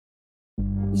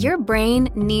Your brain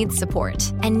needs support,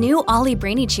 and new Ollie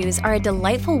Brainy Chews are a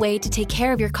delightful way to take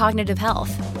care of your cognitive health.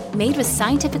 Made with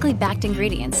scientifically backed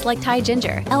ingredients like Thai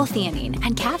ginger, L-theanine,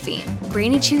 and caffeine,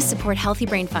 Brainy Chews support healthy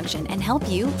brain function and help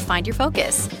you find your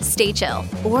focus, stay chill,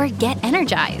 or get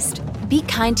energized. Be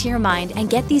kind to your mind and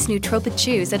get these nootropic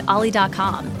chews at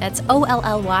ollie.com. That's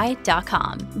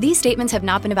OLLY.com. These statements have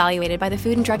not been evaluated by the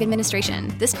Food and Drug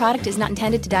Administration. This product is not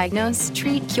intended to diagnose,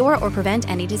 treat, cure, or prevent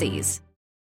any disease.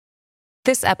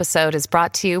 This episode is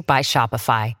brought to you by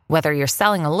Shopify. Whether you're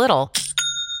selling a little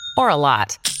or a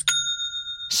lot,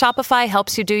 Shopify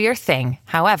helps you do your thing,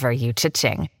 however you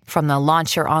cha-ching. From the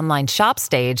launch your online shop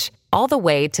stage, all the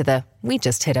way to the we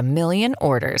just hit 1 million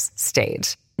orders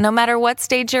stage. No matter what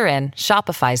stage you're in,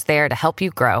 Shopify's there to help you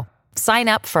grow. Sign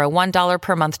up for a $1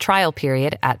 per month trial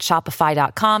period at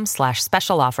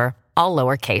shopify.com/special offer, all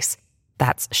lowercase.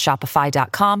 That's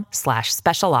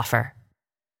shopify.com/special offer.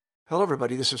 Hello,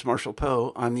 everybody. This is Marshall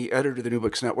Poe. I'm the editor of the New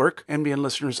Books Network. NBN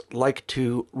listeners like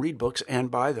to read books and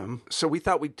buy them. So we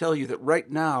thought we'd tell you that right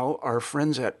now, our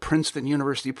friends at Princeton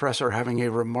University Press are having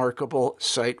a remarkable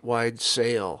site-wide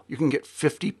sale. You can get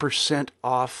 50%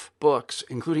 off books,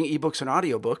 including ebooks and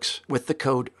audiobooks, with the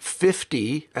code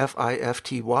 50,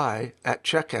 F-I-F-T-Y, at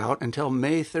checkout until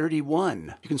May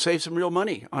 31. You can save some real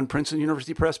money on Princeton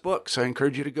University Press books. I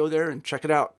encourage you to go there and check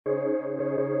it out.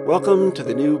 Welcome to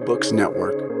the New Books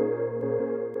Network.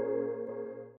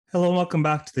 Hello and welcome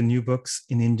back to the New Books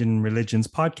in Indian Religions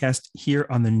podcast here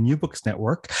on the New Books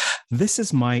Network. This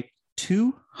is my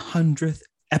 200th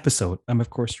episode. I'm, of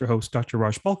course, your host, Dr.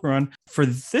 Raj Balkaran. For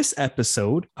this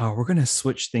episode, we're going to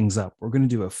switch things up. We're going to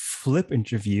do a flip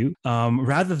interview.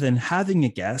 Rather than having a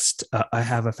guest, I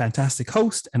have a fantastic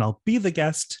host, and I'll be the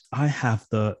guest. I have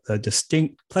the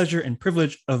distinct pleasure and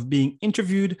privilege of being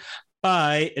interviewed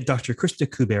by Dr. Krista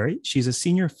Kuberi. She's a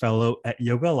senior fellow at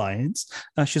Yoga Alliance.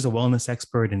 She's a wellness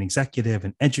expert and executive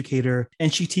and educator,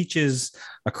 and she teaches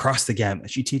across the gamut.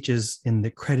 She teaches in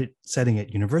the credit setting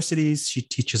at universities. She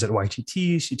teaches at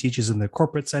YTT. She teaches in the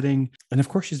corporate setting. And of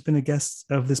course, she's been a guest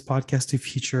of this podcast to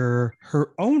feature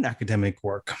her own academic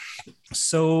work.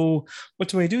 So what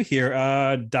do I do here?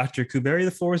 Dr. Kuberi, the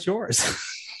floor is yours.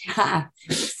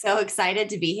 So excited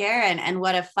to be here, and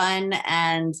what a fun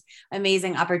and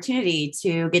amazing opportunity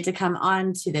to get to come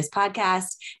on to this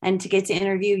podcast and to get to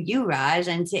interview you, Raj,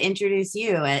 and to introduce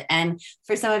you. And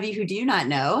for some of you who do not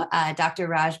know, Dr.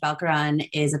 Raj Balkaran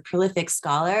is a prolific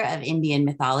scholar of Indian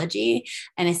mythology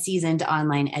and a seasoned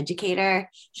online educator.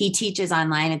 He teaches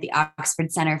online at the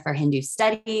Oxford Center for Hindu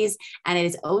Studies and at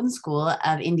his own school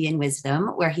of Indian wisdom,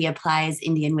 where he applies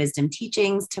Indian wisdom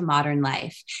teachings to modern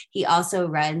life. He also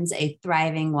runs a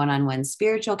thriving one-on-one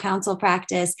spiritual counsel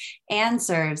practice and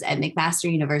serves at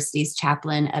McMaster University's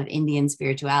Chaplain of Indian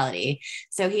Spirituality.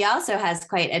 So he also has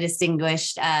quite a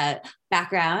distinguished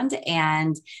background.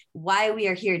 And why we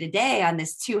are here today on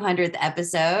this 200th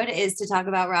episode is to talk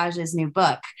about Raj's new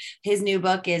book. His new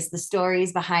book is The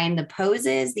Stories Behind the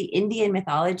Poses, the Indian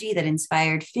Mythology that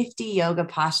Inspired 50 Yoga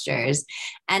Postures.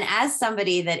 And as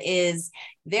somebody that is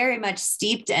very much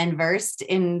steeped and versed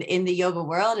in the yoga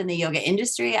world, in the yoga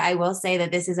industry, I will say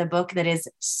that this is a book that is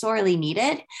sorely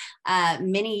needed.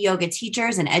 Many yoga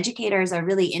teachers and educators are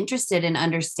really interested in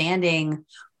understanding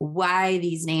why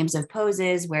these names of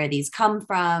poses, where these come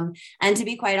from. And to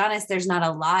be quite honest, there's not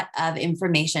a lot of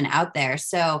information out there.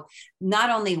 So not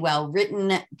only well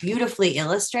written, beautifully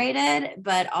illustrated,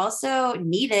 but also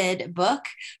needed book.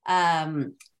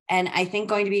 And I think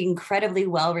going to be incredibly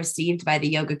well received by the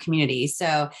yoga community.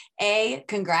 So A,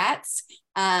 congrats.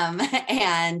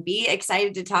 And be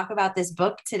excited to talk about this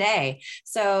book today.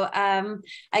 So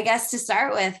I guess to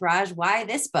start with, Raj, why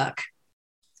this book?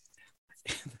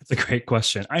 That's a great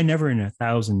question. I never in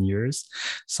 1,000 years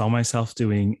saw myself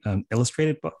doing an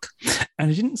illustrated book, and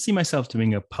I didn't see myself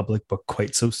doing a public book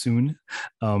quite so soon.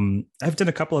 I've done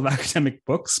a couple of academic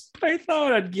books, but I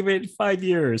thought I'd give it 5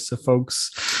 years so folks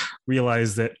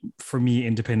realize that for me,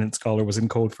 independent scholar was in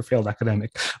code for failed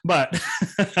academic. But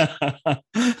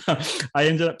I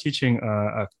ended up teaching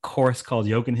a course called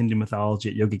Yoga and Hindu Mythology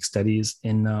at Yogic Studies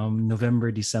in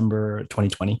November, December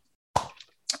 2020.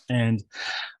 And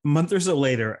a month or so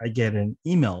later, I get an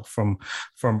email from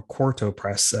Quarto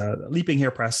Press. Leaping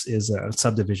Hare Press is a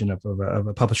subdivision of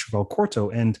a publisher called Quarto.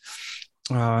 And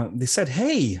they said,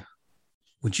 hey,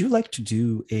 would you like to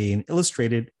do an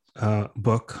illustrated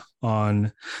book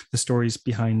on the stories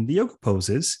behind the yoga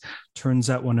poses? Turns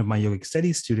out one of my yogic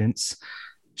studies students,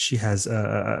 She has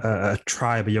a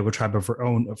tribe, a yoga tribe of her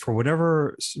own. For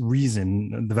whatever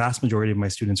reason, the vast majority of my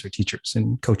students are teachers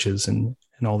and coaches and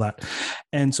all that.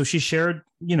 And so she shared,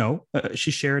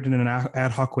 she shared in an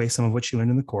ad hoc way some of what she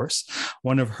learned in the course.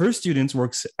 One of her students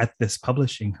works at this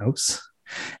publishing house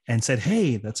and said,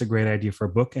 hey, that's a great idea for a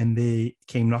book. And they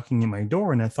came knocking at my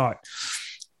door. And I thought,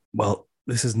 well,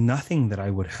 this is nothing that I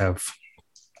would have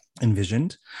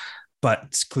envisioned,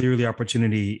 but clearly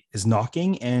opportunity is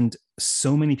knocking. And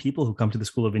so many people who come to the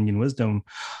School of Indian Wisdom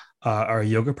are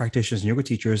yoga practitioners and yoga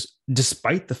teachers,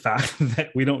 despite the fact that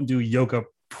we don't do yoga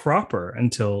proper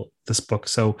until this book.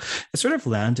 So it sort of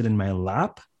landed in my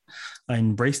lap. I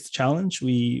embraced the challenge.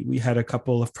 We had a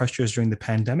couple of pressures during the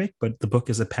pandemic, but the book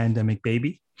is a pandemic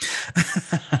baby.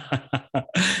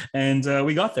 And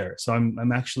we got there. So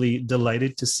I'm actually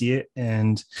delighted to see it.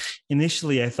 And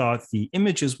initially I thought the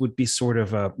images would be sort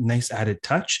of a nice added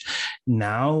touch.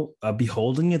 Now,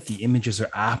 beholding it, the images are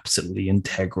absolutely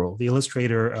integral. The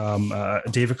illustrator,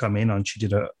 Devika Menon, she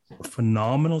did a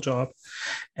phenomenal job.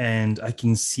 And I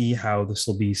can see how this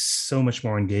will be so much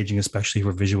more engaging, especially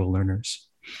for visual learners.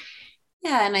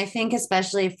 Yeah. And I think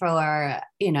especially for,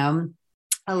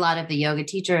 a lot of the yoga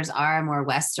teachers are a more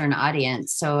Western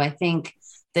audience. So I think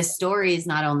the stories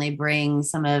not only bring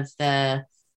some of the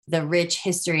rich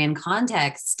history and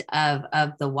context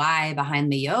of the why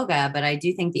behind the yoga, but I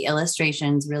do think the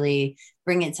illustrations really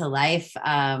bring it to life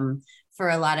for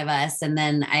a lot of us. And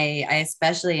then I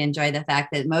especially enjoy the fact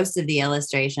that most of the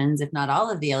illustrations, if not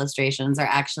all of the illustrations, are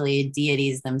actually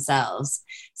deities themselves.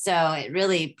 So it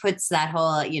really puts that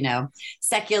whole,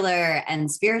 secular and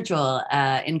spiritual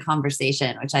in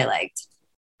conversation, which I liked.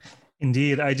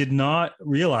 Indeed, I did not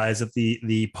realize that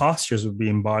the postures would be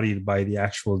embodied by the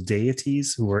actual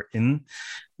deities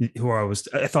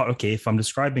I thought, okay, if I'm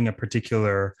describing a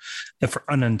particular, for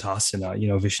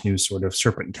Anantasana, Vishnu's sort of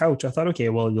serpent couch, I thought, okay,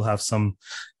 well, you'll have some,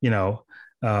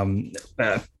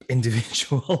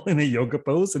 individual in a yoga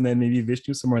pose and then maybe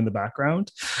Vishnu somewhere in the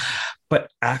background. But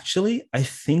actually, I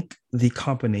think the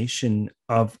combination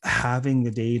of having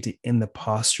the deity in the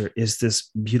posture is this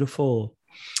beautiful,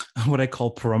 what I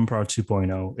call Parampara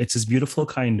 2.0. It's this beautiful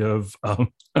kind of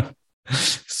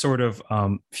sort of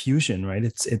fusion, right?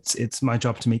 It's my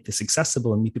job to make this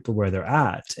accessible and meet people where they're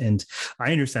at. And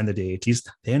I understand the deities,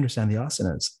 they understand the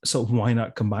asanas. So why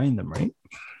not combine them, right?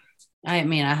 I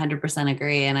mean, 100%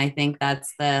 agree. And I think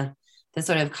that's the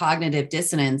sort of cognitive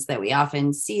dissonance that we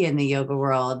often see in the yoga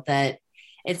world, that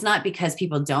it's not because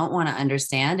people don't want to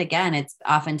understand. Again, it's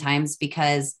oftentimes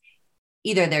because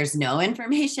either there's no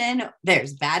information,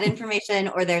 there's bad information,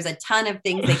 or there's a ton of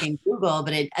things they can Google,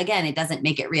 but it doesn't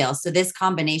make it real. So this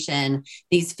combination,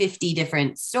 these 50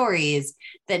 different stories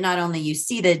that not only you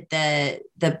see the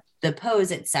pose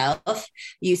itself,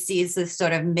 you see this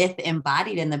sort of myth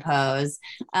embodied in the pose.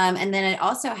 And then it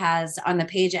also has on the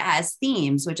page, it has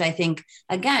themes, which I think,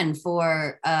 again,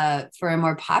 for a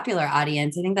more popular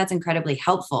audience, I think that's incredibly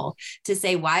helpful to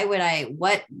say,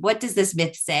 what does this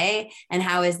myth say? And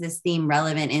how is this theme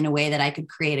relevant in a way that I could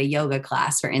create a yoga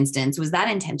class, for instance? Was that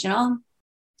intentional?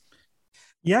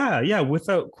 Yeah,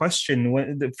 without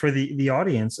question. For the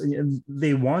audience,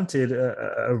 they wanted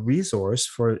a resource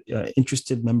for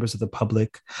interested members of the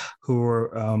public who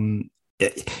are,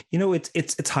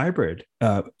 it's hybrid.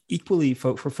 Equally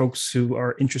for folks who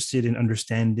are interested in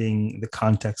understanding the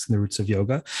context and the roots of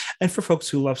yoga, and for folks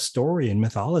who love story and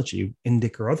mythology,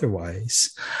 Indic or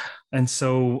otherwise. And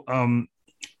so,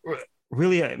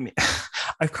 really, I mean,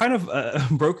 I've kind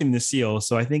of broken the seal.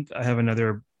 So I think I have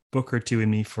another book or two in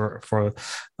me for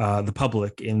the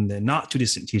public in the not too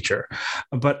distant future,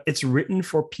 but it's written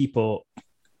for people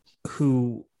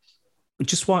who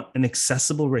just want an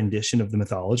accessible rendition of the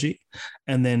mythology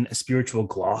and then a spiritual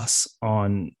gloss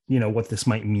on, what this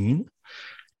might mean.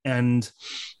 And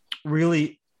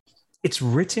really it's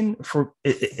written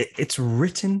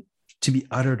to be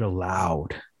uttered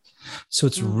aloud. So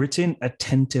it's written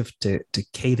attentive to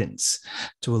cadence,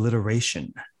 to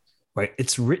alliteration. Right.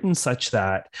 It's written such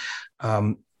that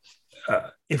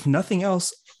if nothing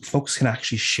else, folks can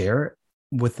actually share it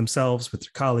with themselves, with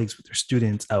their colleagues, with their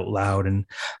students out loud. And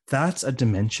that's a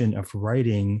dimension of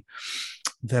writing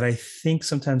that I think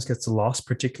sometimes gets lost,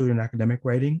 particularly in academic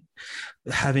writing,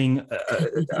 having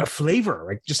a flavor,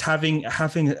 like just having,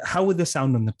 how would this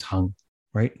sound on the tongue?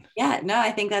 Right. Yeah, no,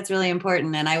 I think that's really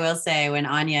important. And I will say, when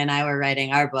Anya and I were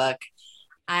writing our book,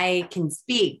 I can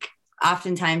speak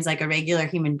oftentimes like a regular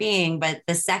human being, but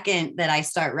the second that I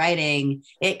start writing,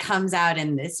 it comes out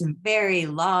in this very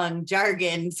long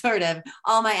jargon, sort of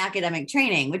all my academic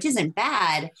training, which isn't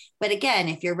bad. But again,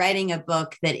 if you're writing a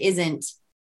book that isn't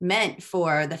meant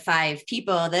for the 5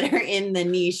 people that are in the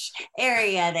niche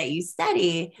area that you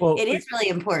study, it is really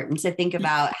important to think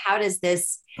about how does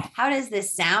this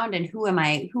sound and who am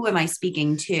I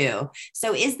speaking to?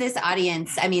 So is this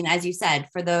audience, I mean, as you said,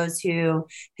 for those who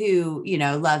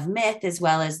love myth, as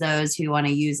well as those who want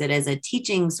to use it as a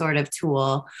teaching sort of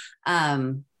tool,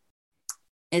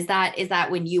 is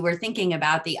that when you were thinking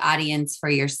about the audience for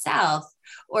yourself,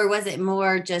 or was it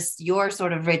more just your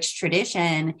sort of rich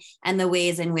tradition and the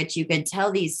ways in which you could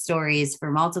tell these stories for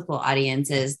multiple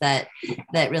audiences that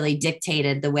really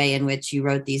dictated the way in which you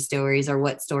wrote these stories, or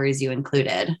what stories you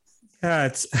included? Yeah,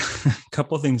 it's a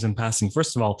couple of things in passing.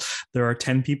 First of all, there are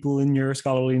 10 people in your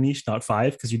scholarly niche, not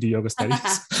 5, because you do yoga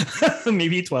studies,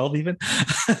 maybe 12 even.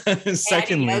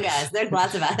 Secondly, there's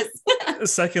lots of us.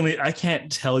 Secondly, I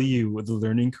can't tell you the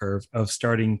learning curve of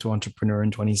starting to entrepreneur in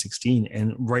 2016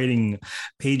 and writing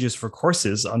pages for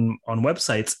courses on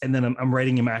websites. And then I'm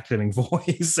writing in my academic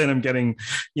voice, and I'm getting,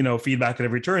 feedback at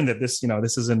every turn that this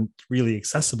isn't really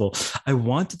accessible. I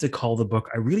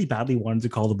really badly wanted to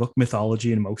call the book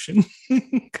Mythology in Motion.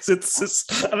 Because it's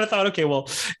just, and I thought, okay, well,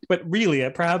 but really,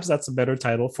 perhaps that's a better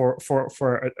title for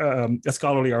a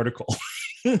scholarly article.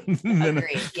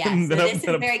 Agreed. Yes. So this is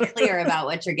very clear about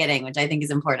what you're getting, which I think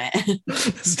is important.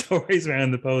 Stories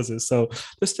around the poses. So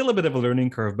there's still a bit of a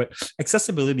learning curve, but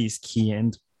accessibility is key.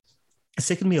 And it's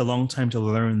taken me a long time to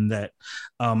learn that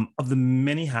of the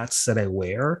many hats that I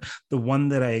wear, the one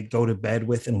that I go to bed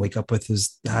with and wake up with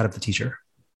is the hat of the teacher,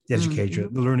 the educator,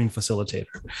 the learning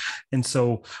facilitator. And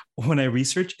so when I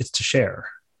research, it's to share.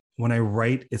 When I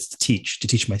write, it's to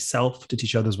teach myself, to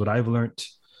teach others what I've learned.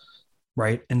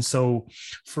 Right. And so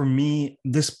for me,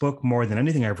 this book, more than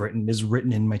anything I've written, is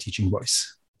written in my teaching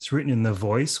voice. It's written in the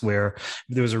voice where if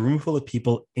there was a room full of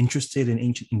people interested in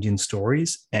ancient Indian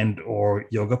stories and or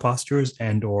yoga postures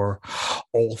and or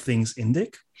all things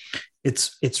Indic,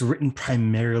 it's written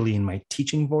primarily in my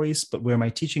teaching voice, but where my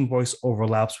teaching voice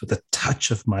overlaps with a touch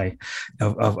of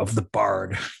of the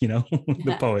bard,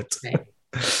 the poet.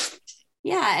 Right.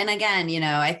 Yeah. And again,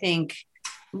 I think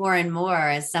more and more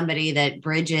as somebody that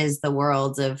bridges the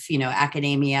worlds of,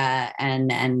 academia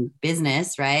and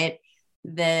business, right?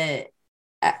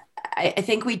 I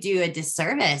think we do a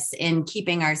disservice in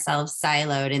keeping ourselves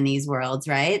siloed in these worlds,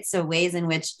 right? So ways in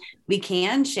which we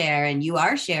can share, and you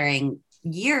are sharing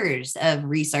years of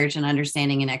research and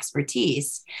understanding and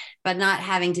expertise, but not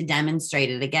having to demonstrate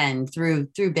it again through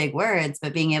big words,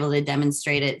 but being able to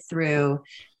demonstrate it through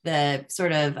the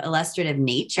sort of illustrative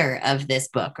nature of this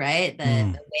book, right? The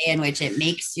way in which it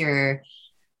makes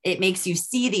you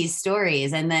see these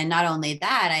stories. And then not only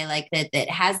that, I like that it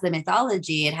has the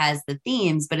mythology, it has the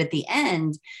themes, but at the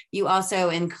end, you also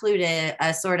included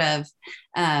a sort of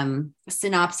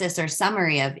synopsis or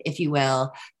summary of, if you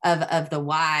will, of the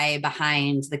why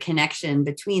behind the connection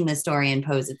between the story and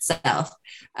pose itself.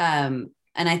 And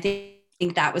I think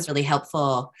that was really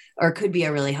helpful, or could be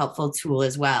a really helpful tool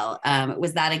as well.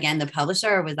 Was that, again, the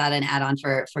publisher, or was that an add-on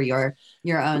for your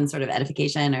own sort of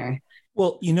edification? Or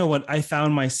Well, you know what? I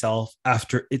found myself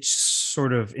after it's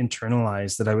sort of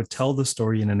internalized that I would tell the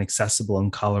story in an accessible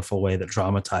and colorful way that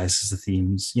dramatizes the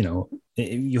themes.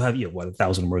 You have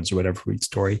 1,000 words or whatever for each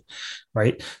story,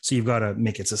 right? So you've got to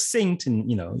make it succinct, and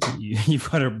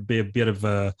you've got to be a bit of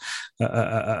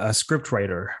a script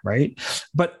writer, right?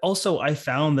 But also, I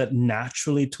found that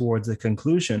naturally towards the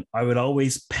conclusion, I would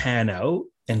always pan out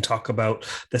and talk about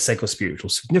the psycho-spiritual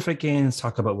significance,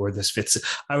 talk about where this fits.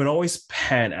 I would always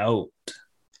pan out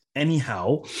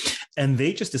anyhow. And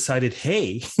they just decided,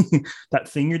 hey, that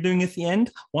thing you're doing at the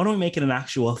end, why don't we make it an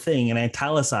actual thing? And I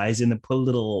italicize and put a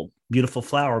little beautiful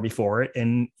flower before it.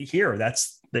 And here,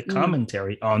 that's the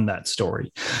commentary on that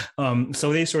story.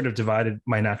 So they sort of divided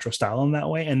my natural style in that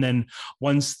way. And then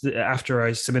after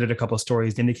I submitted a couple of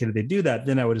stories that indicated they do that,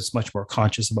 then I was much more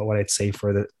conscious about what I'd say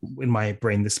in my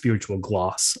brain, the spiritual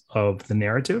gloss of the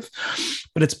narrative.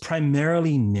 But it's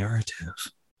primarily narrative.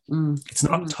 It's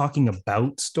not talking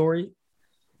about story.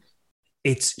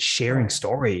 It's sharing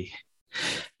story.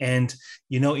 And,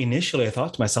 initially I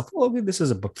thought to myself, well, this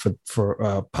is a book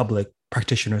for public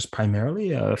practitioners,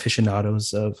 primarily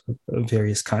aficionados of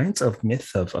various kinds of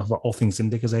myth, of all things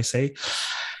Indic, as I say.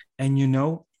 And,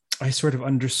 I sort of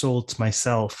undersold to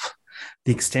myself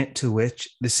the extent to which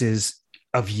this is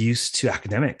of use to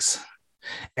academics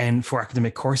and for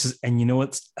academic courses. And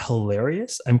what's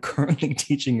hilarious? I'm currently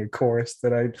teaching a course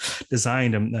that I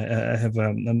designed.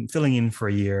 I'm filling in for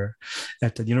a year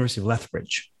at the University of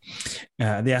Lethbridge.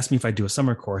 They asked me if I'd do a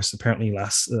summer course. Apparently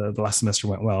the last semester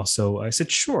went well. So I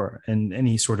said, sure. And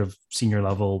any sort of senior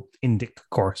level Indic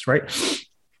course, right?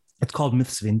 It's called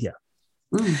Myths of India.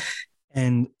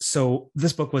 And so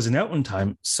this book wasn't out in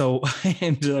time. So I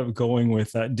ended up going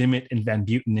with Dimmitt and Van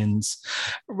Buitenen's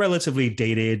relatively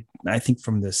dated, I think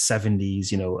from the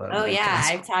 70s, Oh yeah,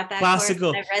 I've taught that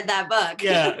classical. Course and I've read that book.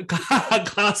 Yeah,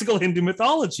 classical Hindu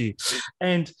mythology.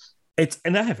 And I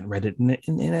haven't read it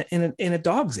in a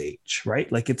dog's age,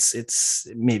 right? Like it's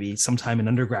maybe sometime in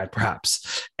undergrad,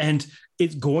 perhaps. And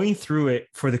it's going through it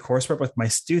for the course prep with my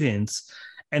students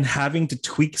and having to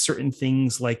tweak certain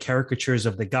things like caricatures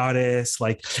of the goddess.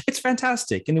 Like, it's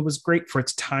fantastic. And it was great for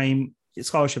its time.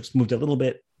 Scholarships moved a little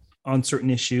bit on certain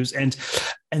issues. And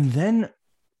then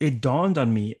it dawned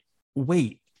on me,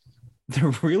 wait,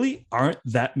 there really aren't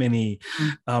that many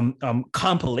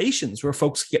compilations where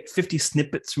folks get 50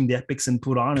 snippets from the epics and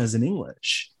Puranas in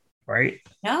English, right?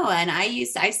 No, and I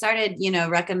started,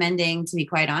 recommending, to be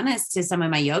quite honest, to some of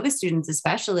my yoga students,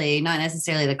 especially not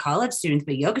necessarily the college students,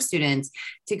 but yoga students,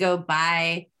 to go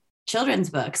buy children's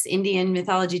books, Indian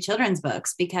mythology children's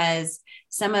books, because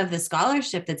some of the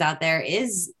scholarship that's out there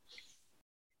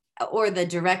or the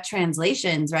direct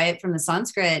translations, right, from the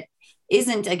Sanskrit,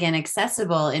 isn't, again,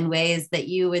 accessible in ways that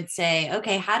you would say,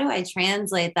 okay, how do I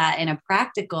translate that in a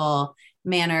practical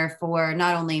manner for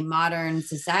not only modern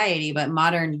society, but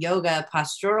modern yoga,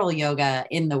 postural yoga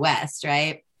in the West,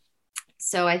 right?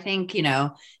 So I think,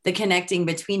 the connecting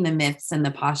between the myths and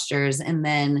the postures and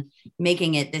then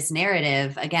making it this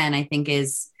narrative, again, I think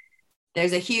there's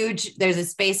a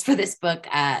space for this book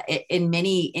in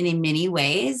many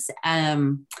ways.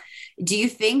 Do you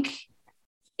think,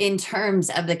 in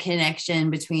terms of the connection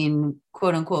between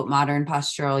quote unquote modern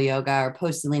postural yoga or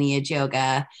post-lineage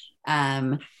yoga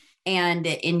and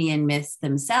the Indian myths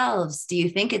themselves, do you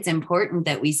think it's important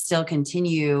that we still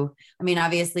continue? I mean,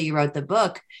 obviously you wrote the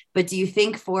book, but do you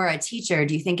think for a teacher,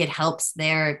 do you think it helps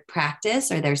their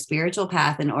practice or their spiritual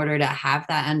path in order to have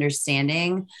that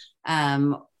understanding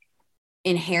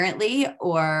inherently,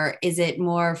 or is it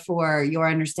more for your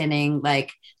understanding,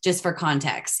 like just for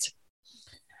context?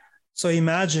 So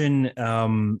imagine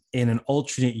in an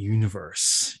alternate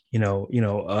universe,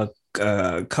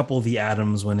 a couple of the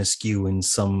atoms went askew in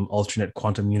some alternate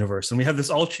quantum universe, and we have this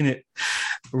alternate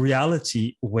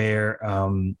reality where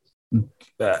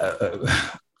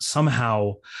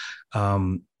somehow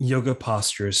yoga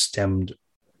postures stemmed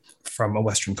from a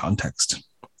Western context.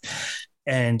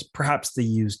 And perhaps they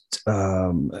used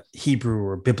Hebrew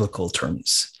or biblical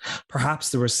terms.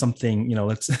 Perhaps there was something,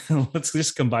 let's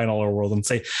just combine all our world and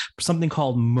say something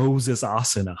called Moses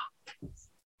Asana.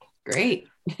 Great.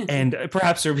 And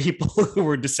perhaps there are people who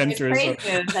were dissenters.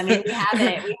 I mean, we have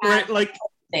it. We have right,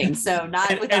 things, so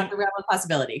not without the realm of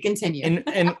possibility. Continue.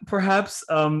 And perhaps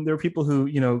there are people who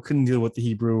couldn't deal with the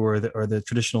Hebrew or the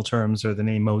traditional terms or the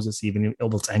name Moses, even though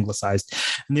it's anglicized,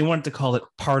 and they wanted to call it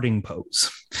parting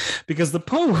pose, because the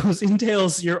pose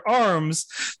entails your arms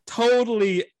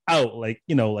totally out, like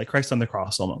Christ on the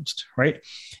cross almost, right?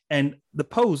 And the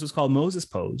pose was called Moses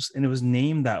pose, and it was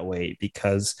named that way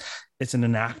because it's an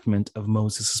enactment of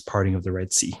Moses' parting of the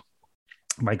Red Sea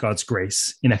by God's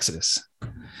grace in Exodus.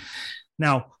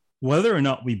 Now, whether or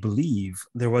not we believe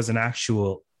there was an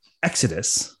actual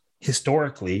Exodus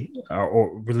historically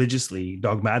or religiously,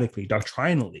 dogmatically,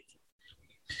 doctrinally,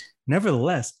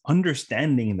 nevertheless,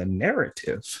 understanding the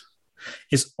narrative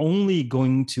is only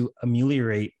going to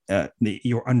ameliorate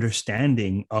your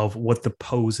understanding of what the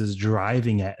pose is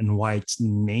driving at and why it's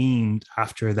named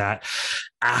after that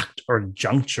act or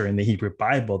juncture in the Hebrew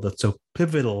Bible that's so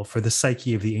pivotal for the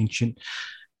psyche of the ancient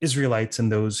Israelites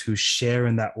and those who share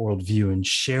in that worldview and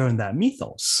share in that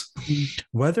mythos.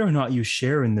 Whether or not you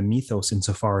share in the mythos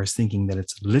insofar as thinking that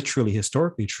it's literally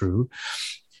historically true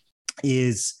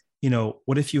is,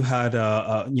 what if you had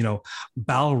a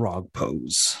Balrog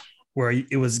pose where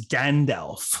it was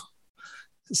Gandalf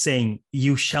saying,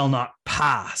 "You shall not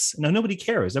pass." Now, nobody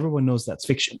cares. Everyone knows that's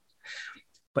fiction.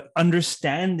 But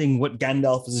understanding what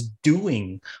Gandalf is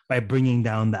doing by bringing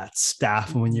down that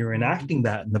staff, and when you're enacting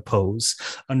that in the pose,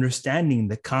 understanding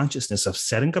the consciousness of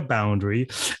setting a boundary,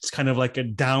 it's kind of like a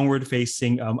downward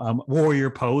facing warrior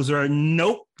pose, or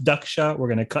nope, Daksha, we're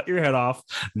going to cut your head off.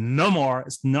 No more.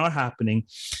 It's not happening.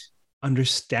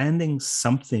 Understanding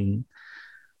something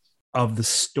of the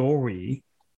story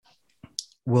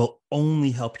will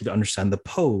only help you to understand the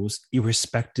pose,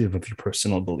 irrespective of your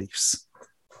personal beliefs.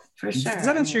 For sure. Does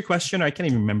that answer your question? I can't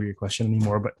even remember your question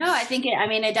anymore, but no, I think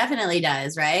it definitely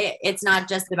does, right? It's not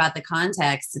just about the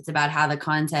context. It's about how the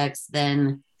context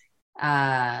then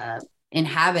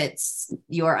inhabits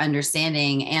your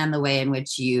understanding and the way in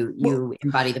which you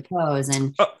embody the pose.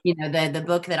 And, the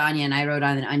book that Anya and I wrote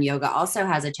on yoga also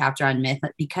has a chapter on myth,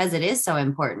 because it is so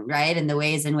important, right? And the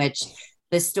ways in which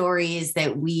the stories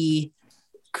that we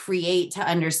create to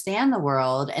understand the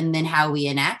world, and then how we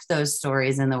enact those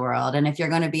stories in the world. And if you're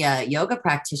going to be a yoga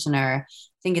practitioner,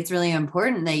 I think it's really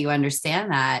important that you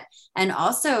understand that. And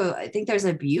also, I think there's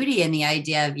a beauty in the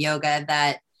idea of yoga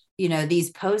that, these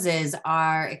poses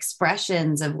are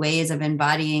expressions of ways of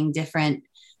embodying different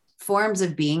forms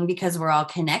of being, because we're all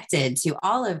connected to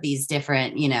all of these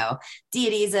different,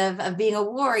 deities of being a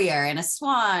warrior and a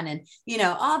swan and,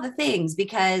 all the things,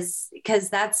 because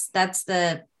that's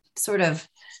the sort of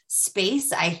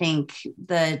space I think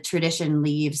the tradition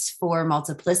leaves for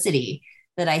multiplicity,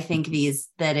 that I think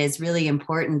that is really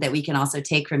important, that we can also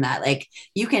take from that. Like,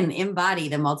 you can embody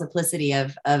the multiplicity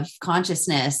of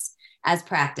consciousness as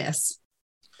practice.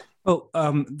 Oh,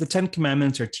 the Ten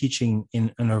Commandments are teaching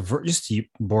just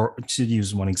to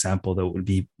use one example that would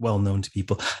be well known to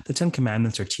people. The Ten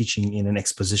Commandments are teaching in an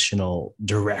expositional,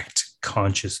 direct,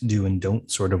 conscious do and don't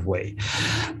sort of way.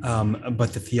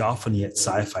 But the theophany at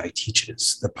sci-fi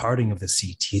teaches, the parting of the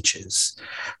sea teaches,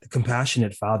 the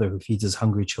compassionate father who feeds his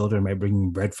hungry children by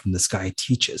bringing bread from the sky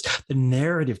teaches. The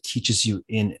narrative teaches you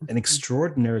in an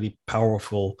extraordinarily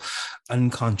powerful,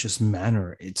 unconscious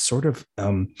manner. It sort of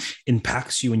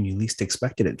impacts you when you least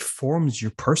expect it. It forms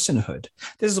your personhood.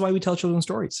 This is why we tell children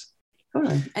stories.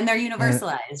 Totally. And they're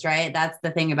universalized, right? That's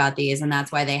the thing about these. And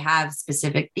that's why they have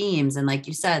specific themes. And like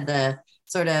you said, the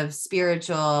sort of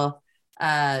spiritual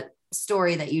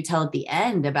story that you tell at the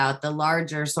end about the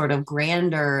larger sort of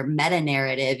grander meta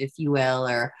narrative, if you will,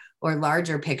 or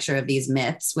larger picture of these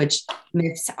myths, which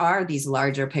myths are these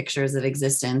larger pictures of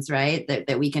existence, right?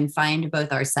 That we can find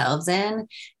both ourselves in,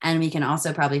 and we can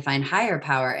also probably find higher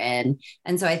power in.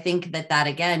 And so I think that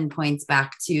again points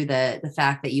back to the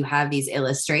fact that you have these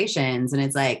illustrations, and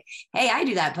it's like, hey, I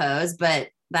do that pose, but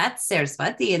that's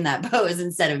Saraswati in that pose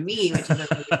instead of me, which is a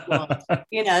really cool,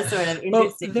 sort of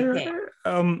interesting thing.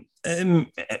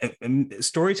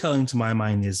 Storytelling to my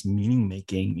mind is meaning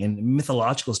making, and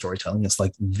mythological storytelling is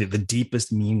like the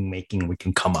deepest meaning making we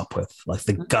can come up with, like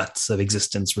the guts of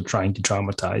existence we're trying to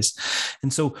traumatize.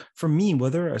 And so for me,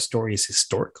 whether a story is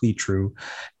historically true,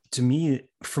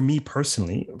 for me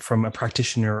personally, from a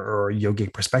practitioner or a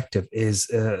yogic perspective, is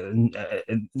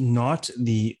not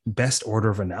the best order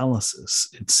of analysis.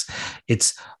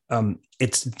 It's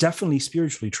definitely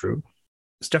spiritually true.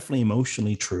 It's definitely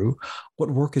emotionally true.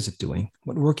 What work is it doing?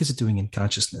 What work is it doing in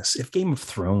consciousness? If Game of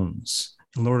Thrones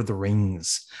and Lord of the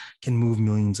Rings can move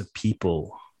millions of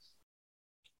people,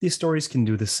 these stories can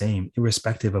do the same,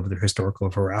 irrespective of their historical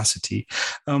veracity.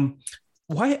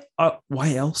 Why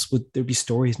else would there be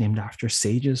stories named after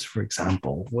sages, for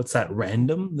example? What's that,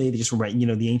 random? They just ran,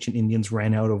 the ancient Indians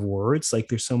ran out of words. Like,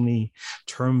 there's so many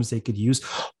terms they could use.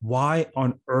 Why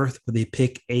on earth would they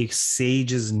pick a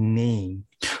sage's name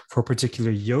for a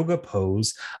particular yoga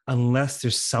pose unless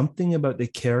there's something about the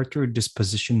character,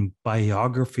 disposition,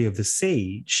 biography of the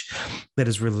sage that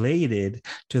is related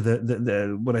to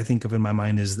the what I think of in my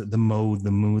mind is the mode,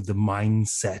 the mood, the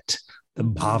mindset, the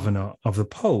bhavana of the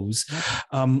pose.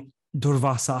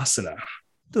 Durvasasana.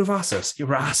 Durvasas,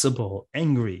 irascible,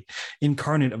 angry,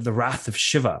 incarnate of the wrath of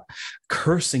Shiva,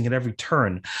 cursing at every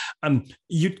turn.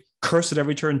 You'd curse at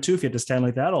every turn too if you had to stand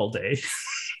like that all day.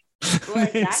 Well,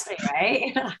 exactly,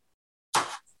 right?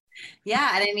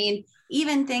 Yeah. And I mean,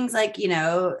 even things like,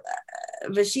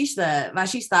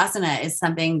 Vashisthasana is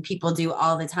something people do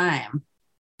all the time.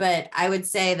 But I would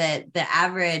say that the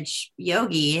average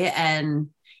yogi, and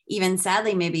even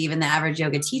sadly, maybe even the average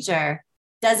yoga teacher,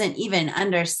 doesn't even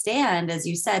understand, as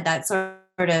you said, that sort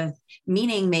of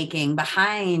meaning making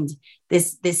behind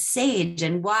this sage,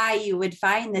 and why you would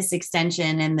find this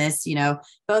extension in this,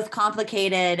 both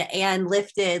complicated and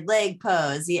lifted leg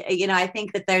pose. I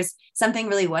think that there's something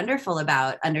really wonderful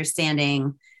about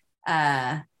understanding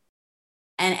and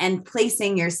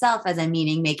placing yourself as a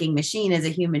meaning making machine, as a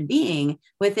human being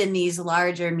within these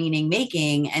larger meaning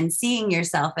making, and seeing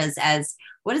yourself as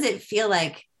what does it feel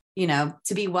like,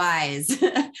 to be wise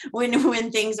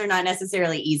when things are not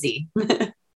necessarily easy.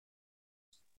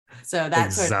 So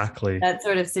that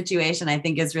sort of situation, I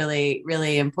think, is really,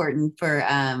 really important for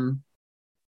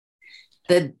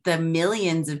the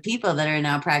millions of people that are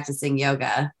now practicing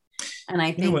yoga. And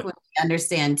I think when we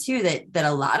understand too that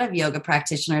a lot of yoga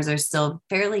practitioners are still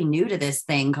fairly new to this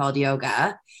thing called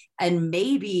yoga, and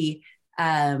maybe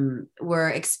were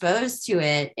exposed to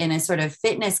it in a sort of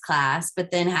fitness class, but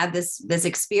then had this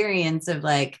experience of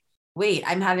like, wait,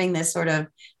 I'm having this sort of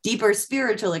deeper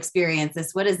spiritual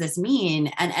experience. What does this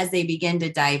mean? And as they begin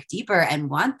to dive deeper and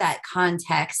want that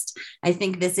context, I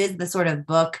think this is the sort of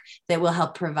book that will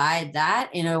help provide that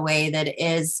in a way that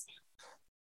is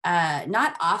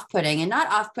not off-putting, and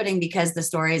not off-putting because the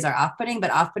stories are off-putting,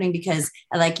 but off-putting because,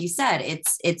 like you said,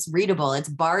 it's readable, it's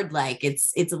bard-like,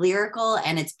 it's lyrical,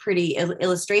 and it's pretty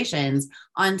illustrations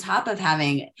on top of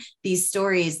having these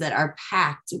stories that are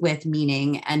packed with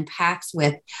meaning and packed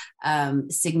with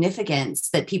significance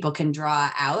that people can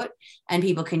draw out and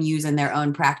people can use in their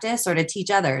own practice or to teach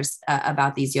others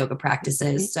about these yoga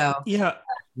practices. So yeah,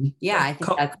 I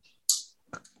think that's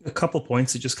a couple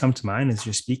points that just come to mind as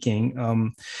you're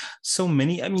speaking. So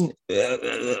many, I mean,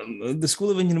 the School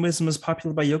of Indian Wisdom is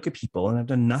popular by yoga people, and I've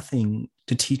done nothing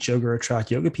to teach yoga or attract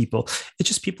yoga people. It's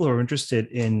just people who are interested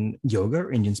in yoga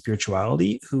or Indian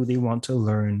spirituality, who they want to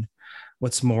learn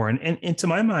what's more. And to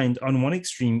my mind, on one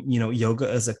extreme,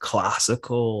 yoga is a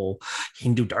classical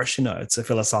Hindu darshana. It's a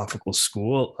philosophical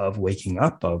school of waking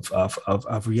up,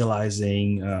 of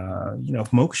realizing,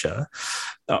 moksha.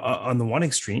 On the one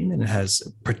extreme, and it has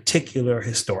particular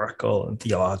historical and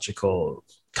theological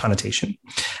connotation.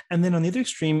 And then on the other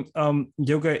extreme,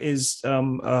 yoga is, I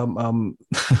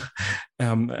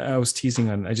was teasing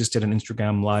I just did an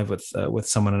Instagram live with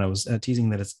someone, and I was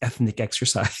teasing that it's ethnic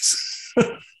exercise.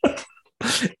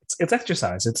 It's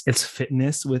exercise. It's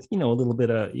fitness with, a little bit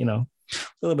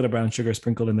of brown sugar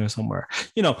sprinkled in there somewhere,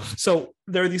 so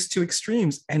there are these two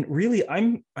extremes. And really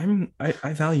I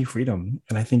value freedom.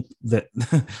 And I think that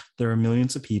there are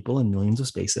millions of people in millions of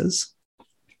spaces.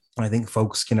 I think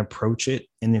folks can approach it,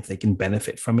 and if they can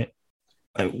benefit from it,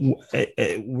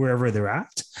 wherever they're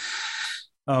at,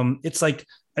 it's like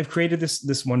I've created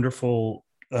this wonderful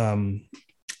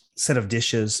set of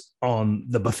dishes on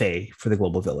the buffet for the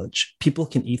Global Village. People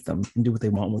can eat them and do what they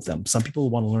want with them. Some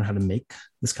people want to learn how to make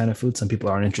this kind of food. Some people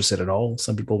aren't interested at all.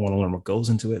 Some people want to learn what goes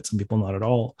into it. Some people not at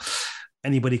all.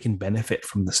 Anybody can benefit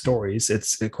from the stories.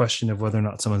 It's a question of whether or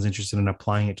not someone's interested in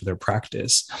applying it to their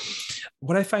practice.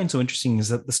 What I find so interesting is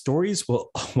that the stories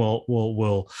will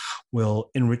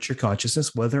enrich your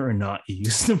consciousness, whether or not you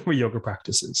use them for yoga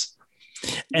practices.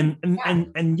 And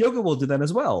yoga will do that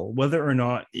as well, whether or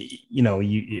not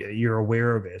you're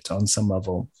aware of it on some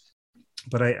level.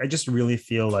 But I just really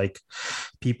feel like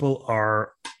people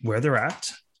are where they're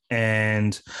at,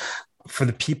 and for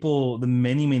the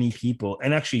many people,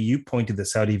 and actually you pointed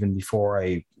this out even before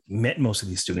I met most of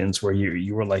these students, where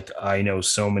you were like, I know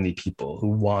so many people who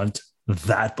want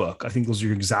that book. I think those are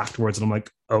your exact words, and I'm like,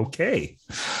 okay,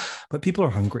 but people are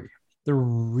hungry. They're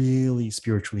really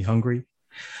spiritually hungry.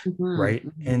 Mm-hmm. Right.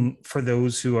 Mm-hmm. And for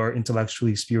those who are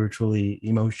intellectually, spiritually,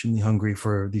 emotionally hungry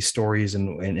for these stories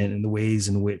and the ways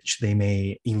in which they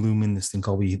may illumine this thing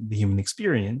called the human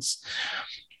experience,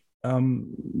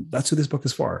 that's who this book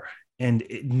is for. And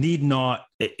it need not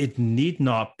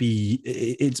be,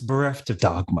 it's bereft of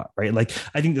dogma, right? Like,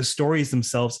 I think the stories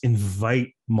themselves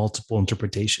invite multiple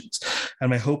interpretations. And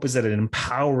my hope is that it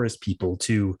empowers people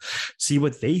to see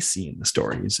what they see in the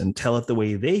stories and tell it the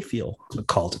way they feel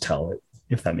called to tell it,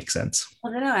 if that makes sense.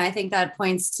 Well, no, I think that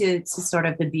points to sort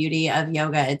of the beauty of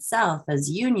yoga itself as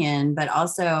union, but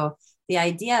also the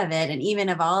idea of it, and even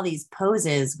of all these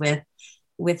poses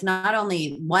with not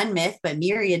only one myth, but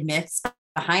myriad myths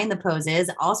behind the poses,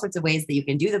 all sorts of ways that you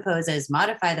can do the poses,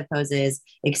 modify the poses,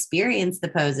 experience the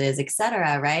poses,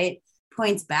 etc. Right?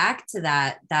 Points back to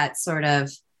that sort of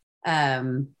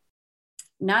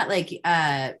not like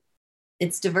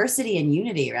it's diversity and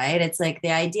unity, right? It's like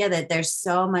the idea that there's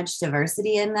so much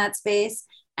diversity in that space,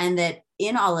 and that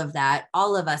in all of that,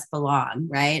 all of us belong,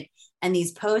 right? And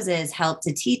these poses help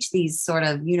to teach these sort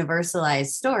of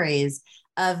universalized stories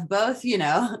of both,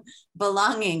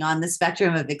 belonging on the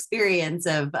spectrum of experience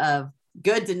of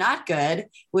good to not good,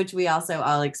 which we also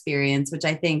all experience, which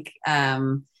I think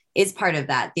is part of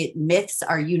that. The myths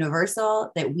are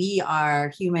universal, that we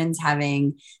are humans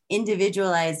having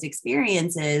individualized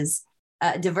experiences,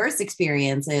 diverse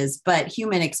experiences, but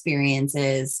human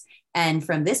experiences. And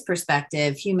from this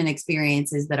perspective, human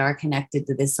experiences that are connected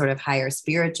to this sort of higher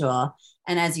spiritual.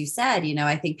 And as you said,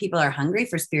 I think people are hungry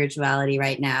for spirituality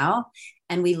right now.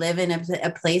 And we live in a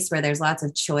place where there's lots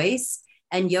of choice,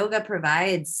 and yoga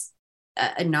provides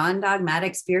a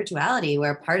non-dogmatic spirituality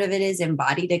where part of it is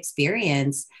embodied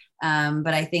experience.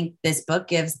 But I think this book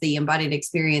gives the embodied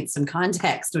experience some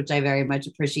context, which I very much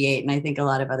appreciate. And I think a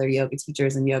lot of other yoga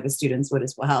teachers and yoga students would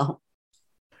as well.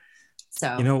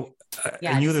 So,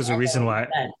 I knew there's a reason why.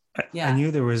 I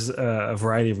knew there was a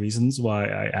variety of reasons why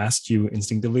I asked you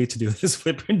instinctively to do this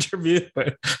flip interview,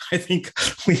 but I think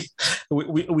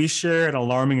we share an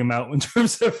alarming amount in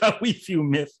terms of how we view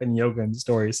myth and yoga and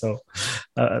story. So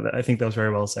I think that was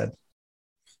very well said.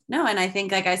 No, and I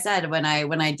think, like I said, when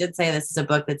I did say this is a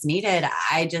book that's needed,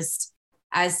 I just,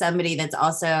 as somebody that's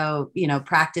also,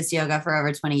 practiced yoga for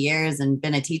over 20 years and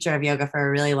been a teacher of yoga for a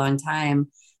really long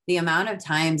time, the amount of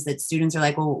times that students are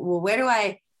like, well,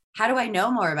 how do I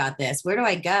know more about this? Where do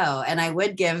I go? And I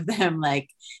would give them like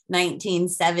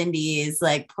 1970s,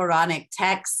 like Puranic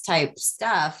text type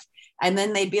stuff. And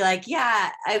then they'd be like,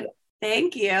 yeah,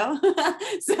 thank you.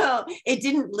 So it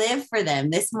didn't live for them.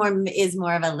 This is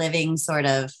more of a living sort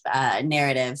of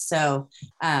narrative. So,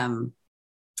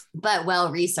 but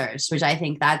well-researched, which I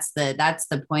think that's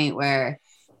the point where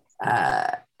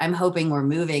I'm hoping we're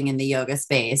moving in the yoga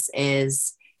space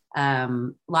is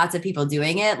lots of people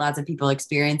doing it, lots of people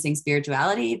experiencing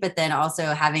spirituality, but then also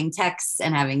having texts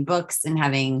and having books and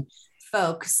having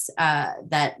folks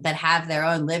that have their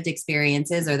own lived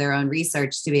experiences or their own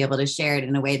research to be able to share it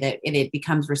in a way that it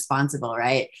becomes responsible,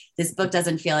 right? This book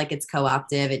doesn't feel like it's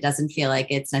co-optive. It doesn't feel like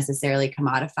it's necessarily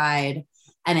commodified.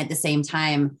 And at the same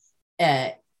time,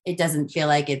 it doesn't feel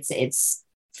like it's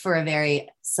for a very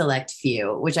select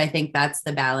few, which I think that's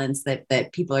the balance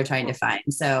that people are trying to find.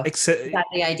 So that's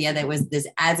the idea that was this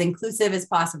as inclusive as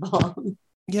possible.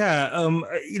 Yeah.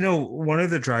 One of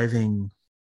the driving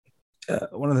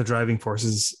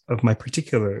forces of my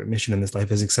particular mission in this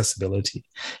life is accessibility.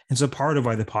 And so part of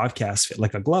why the podcast fit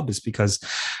like a glove is because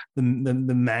the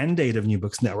mandate of New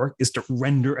Books Network is to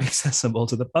render accessible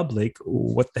to the public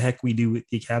what the heck we do at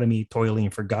the Academy, toiling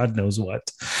for God knows what.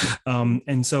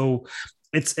 And so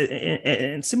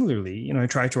and similarly, I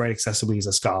try to write accessibly as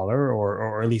a scholar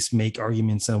or at least make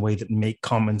arguments in a way that make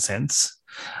common sense.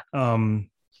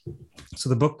 So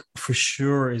the book for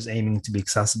sure is aiming to be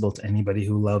accessible to anybody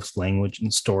who loves language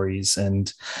and stories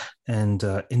and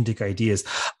Indic ideas.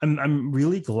 I'm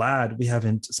really glad we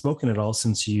haven't spoken at all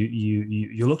since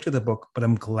you looked at the book, but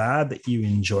I'm glad that you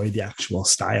enjoyed the actual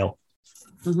style.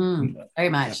 Mm-hmm. Very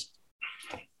much.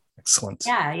 Yeah. Excellent.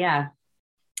 Yeah.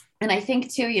 And I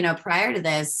think too, prior to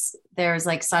this, there was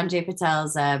like Sanjay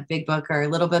Patel's big book or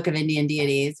Little Book of Indian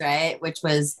Deities, right? Which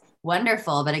was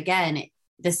wonderful. But again,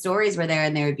 the stories were there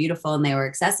and they were beautiful and they were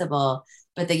accessible,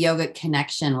 but the yogic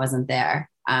connection wasn't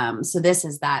there. So this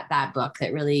is that book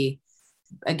that really,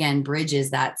 again,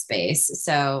 bridges that space.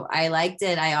 So I liked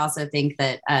it. I also think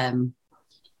that,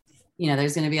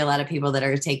 there's going to be a lot of people that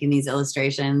are taking these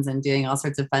illustrations and doing all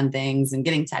sorts of fun things and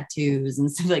getting tattoos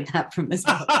and stuff like that from this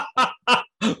book.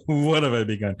 What have I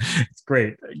begun? It's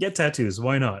great. Get tattoos.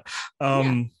 Why not?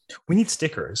 We need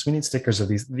stickers. We need stickers of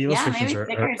these. The illustrations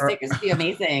stickers would be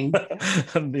amazing.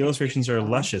 The illustrations are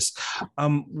luscious.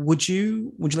 Would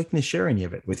you like me to share any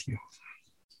of it with you?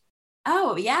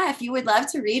 Oh yeah. If you would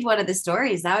love to read one of the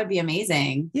stories, that would be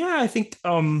amazing. Yeah, I think,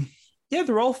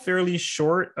 they're all fairly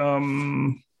short.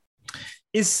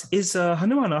 Is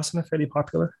Hanuman Asana fairly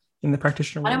popular in the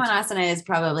practitioner world? Hanuman Asana is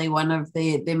probably one of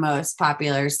the most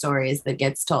popular stories that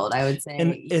gets told, I would say.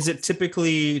 And is it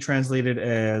typically translated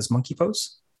as monkey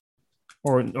pose?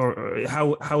 Or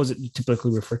how is it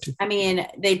typically referred to? I mean,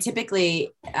 they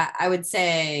typically, I would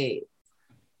say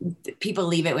people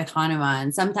leave it with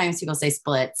Hanuman. Sometimes people say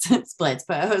splits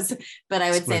pose, but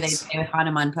I would say they say with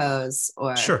Hanuman pose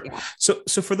or sure. Yeah.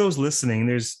 So for those listening,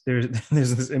 there's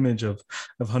this image of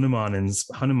Hanuman,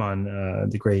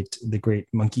 the great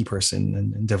monkey person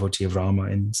and devotee of Rama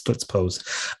in splits pose.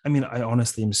 I mean, I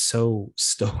honestly am so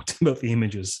stoked about the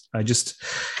images. I just,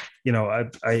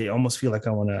 I almost feel like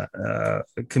I want to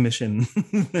commission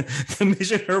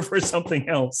her for something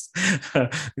else.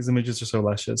 These images are so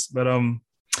luscious, but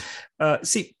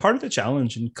see, part of the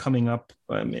challenge in coming up,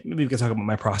 maybe we can talk about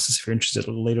my process if you're interested a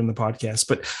little later in the podcast,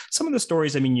 but some of the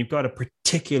stories, I mean, you've got a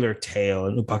particular tale,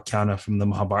 an Upakhana from the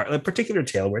Mahabharata, a particular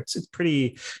tale where it's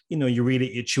pretty, you read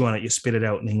it, you chew on it, you spit it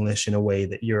out in English in a way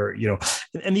that you're,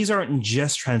 and these aren't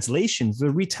just translations,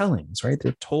 they're retellings, right?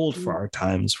 They're told for our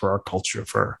times, for our culture,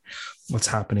 for what's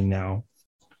happening now.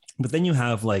 But then you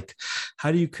have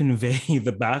how do you convey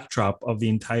the backdrop of the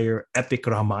entire epic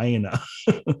Ramayana?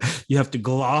 You have to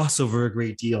gloss over a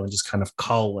great deal and just kind of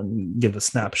cull and give a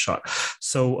snapshot.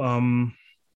 So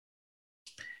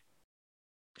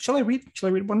shall I read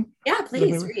one? Yeah,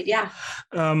 please read. Yeah.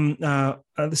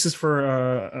 This is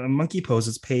for Monkey Pose.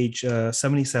 It's page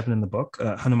 77 in the book,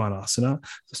 Hanuman Asana.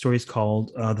 The story is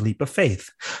called The Leap of Faith.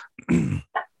 There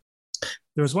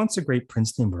was once a great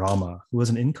prince named Rama, who was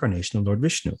an incarnation of Lord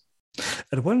Vishnu.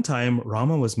 At one time,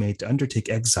 Rama was made to undertake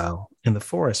exile in the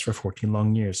forest for 14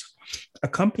 long years.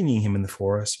 Accompanying him in the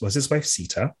forest was his wife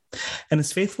Sita and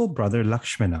his faithful brother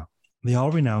Lakshmana. They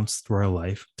all renounced royal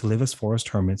life to live as forest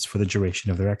hermits for the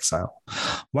duration of their exile.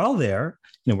 While there,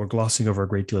 we're glossing over a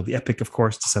great deal of the epic, of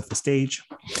course, to set the stage.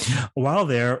 While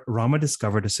there, Rama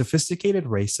discovered a sophisticated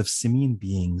race of simian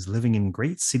beings living in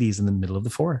great cities in the middle of the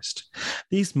forest.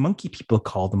 These monkey people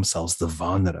called themselves the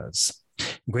Vanaras.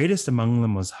 Greatest among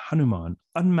them was Hanuman,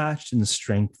 unmatched in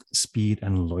strength, speed,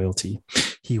 and loyalty.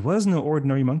 He was no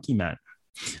ordinary monkey man.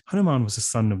 Hanuman was the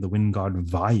son of the wind god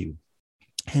Vayu,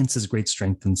 hence his great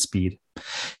strength and speed.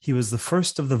 He was the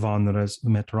first of the Vanaras who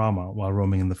met Rama while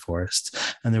roaming in the forest,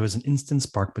 and there was an instant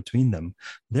spark between them.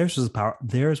 Theirs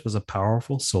was a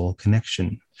powerful soul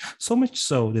connection, so much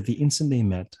so that the instant they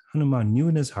met, Hanuman knew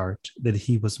in his heart that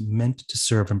he was meant to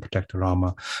serve and protect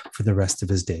Rama for the rest of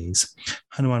his days.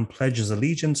 Hanuman pledged his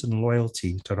allegiance and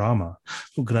loyalty to Rama,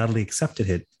 who gladly accepted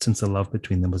it since the love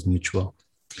between them was mutual.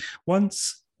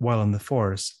 Once, while in the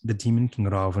forest, the demon king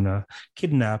Ravana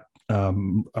kidnapped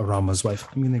Rama's wife.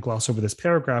 I'm going to gloss over this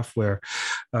paragraph where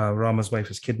Rama's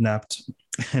wife is kidnapped,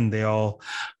 and they all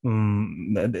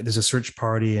there's a search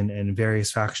party, and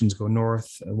various factions go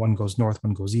north. One goes north,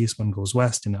 one goes east, one goes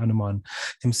west. And Hanuman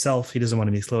himself, he doesn't want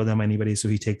to be slowed down by anybody, so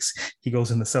he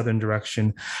goes in the southern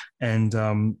direction, and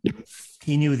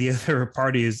he knew the other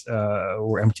parties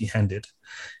were empty-handed,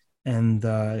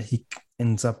 and he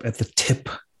ends up at the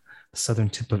southern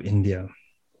tip of India.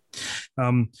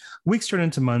 Weeks turned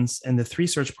into months, and the three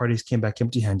search parties came back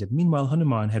empty-handed. Meanwhile,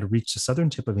 Hanuman had reached the southern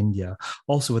tip of India,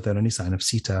 also without any sign of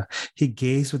Sita. He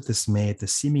gazed with dismay at the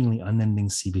seemingly unending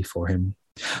sea before him.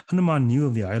 Hanuman knew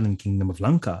of the island kingdom of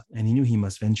Lanka, and he knew he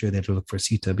must venture there to look for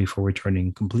Sita before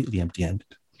returning completely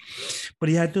empty-handed. But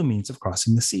he had no means of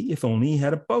crossing the sea. If only he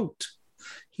had a boat.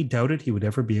 He doubted he would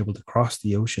ever be able to cross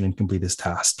the ocean and complete his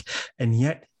task, and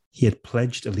yet he had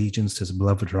pledged allegiance to his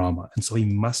beloved Rama, and so he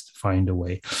must find a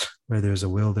way. Where there's a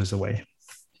will, there's a way.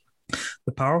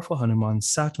 The powerful Hanuman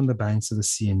sat on the banks of the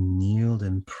sea and kneeled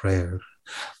in prayer,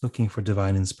 looking for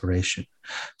divine inspiration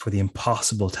for the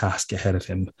impossible task ahead of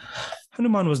him.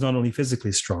 Hanuman was not only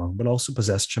physically strong, but also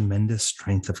possessed tremendous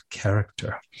strength of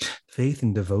character. Faith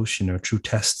and devotion are true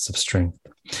tests of strength.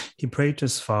 He prayed to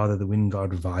his father, the wind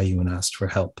god Vayu, and asked for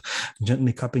help,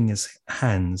 gently cupping his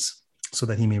hands so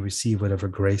that he may receive whatever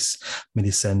grace may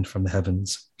descend from the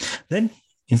heavens. Then,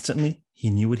 instantly, he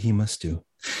knew what he must do.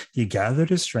 He gathered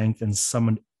his strength and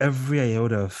summoned every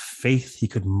iota of faith he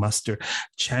could muster,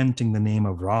 chanting the name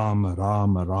of Rama,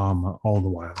 Rama, Rama all the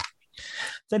while.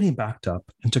 Then he backed up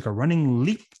and took a running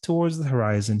leap towards the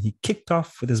horizon. He kicked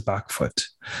off with his back foot.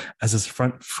 As his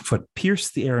front foot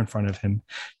pierced the air in front of him,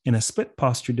 in a split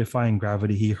posture defying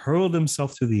gravity, he hurled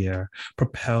himself through the air,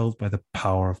 propelled by the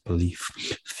power of belief,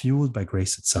 fueled by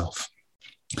grace itself.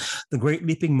 The great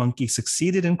leaping monkey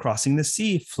succeeded in crossing the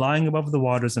sea, flying above the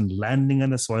waters and landing on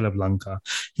the soil of Lanka.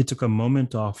 He took a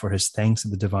moment off for his thanks to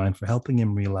the divine for helping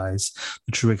him realize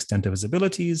the true extent of his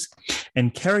abilities,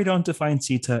 and carried on to find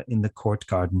Sita in the court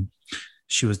garden.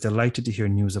 She was delighted to hear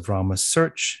news of Rama's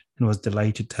search, and he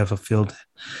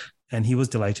was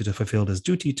delighted to fulfill his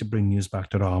duty to bring news back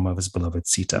to Rama of his beloved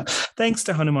Sita. Thanks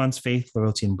to Hanuman's faith,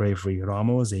 loyalty, and bravery,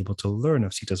 Rama was able to learn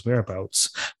of Sita's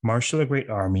whereabouts, marshal a great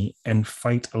army, and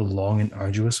fight a long and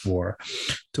arduous war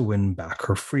to win back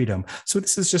her freedom. So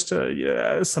this is just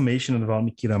a summation of the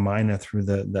Valmiki Ramayana through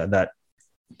that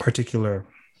particular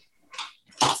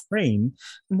frame,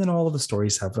 and then all of the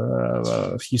stories have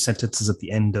a few sentences at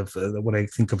the end of what I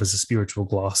think of as a spiritual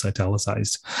gloss,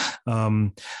 italicized.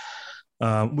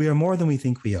 We are more than we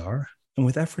think we are, and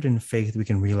with effort and faith, we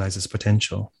can realize its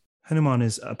potential. Hanuman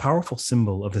is a powerful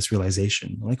symbol of this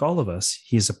realization. Like all of us,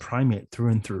 he is a primate through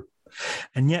and through.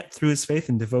 And yet, through his faith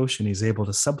and devotion, he's able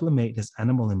to sublimate his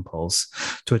animal impulse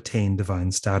to attain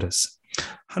divine status.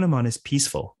 Hanuman is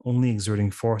peaceful, only exerting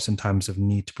force in times of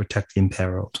need to protect the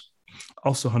imperiled.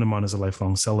 Also, Hanuman is a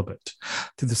lifelong celibate.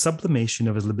 Through the sublimation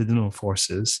of his libidinal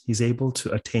forces, he's able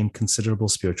to attain considerable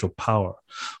spiritual power,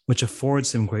 which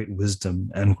affords him great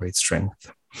wisdom and great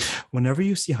strength. Whenever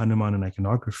you see Hanuman in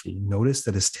iconography, notice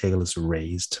that his tail is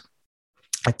raised.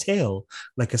 A tail,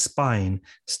 like a spine,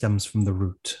 stems from the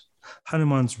root.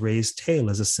 Hanuman's raised tail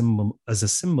is a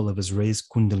symbol of his raised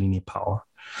Kundalini power.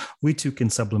 We too can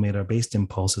sublimate our based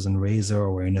impulses and raise our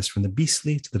awareness from the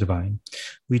beastly to the divine.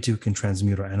 We too can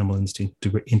transmute our animal instinct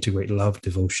to integrate love,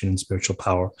 devotion, and spiritual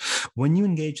power. When you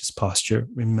engage this posture,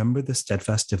 remember the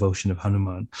steadfast devotion of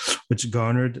Hanuman, which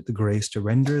garnered the grace to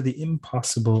render the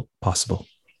impossible possible.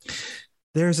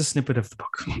 There's a snippet of the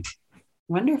book.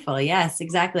 Wonderful. Yes,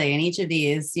 exactly. And each of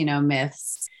these,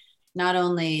 myths not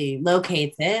only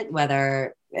locates it,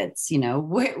 whether it's,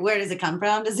 where does it come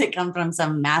from? Does it come from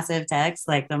some massive text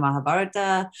like the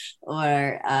Mahabharata,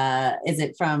 or is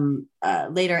it from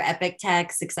later epic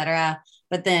texts, etc.?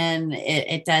 But then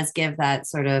it does give that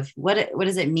sort of, what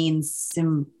does it mean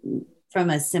from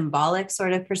a symbolic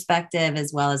sort of perspective,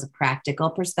 as well as a practical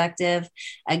perspective.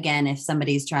 Again, if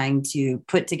somebody's trying to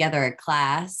put together a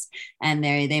class and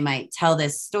they might tell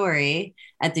this story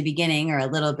at the beginning or a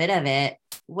little bit of it,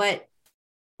 what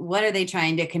what are they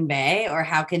trying to convey, or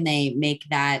how can they make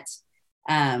that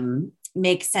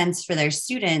make sense for their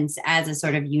students as a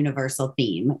sort of universal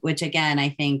theme, which again, I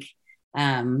think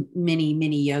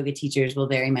many yoga teachers will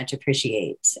very much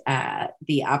appreciate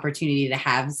the opportunity to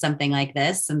have something like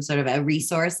this, some sort of a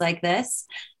resource like this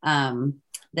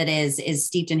that is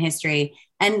steeped in history.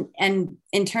 And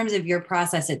in terms of your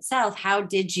process itself, how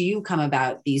did you come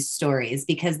about these stories?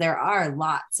 Because there are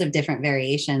lots of different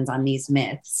variations on these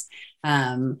myths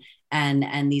and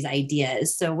these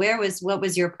ideas. So what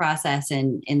was your process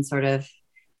in sort of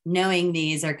knowing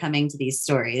these or coming to these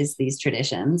stories, these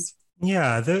traditions?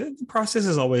 Yeah, the process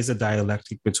is always a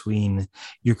dialectic between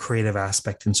your creative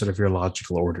aspect and sort of your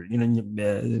logical order.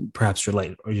 Perhaps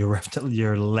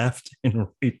your left and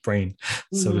right brain,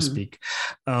 so to speak.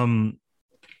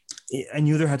 I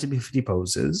knew there had to be 50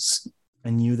 poses. I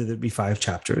knew that there'd be 5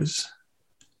 chapters.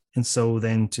 And so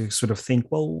then to sort of think,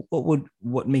 well,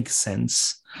 what makes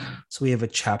sense? So we have a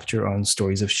chapter on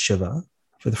stories of Shiva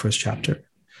for the first chapter.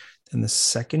 And the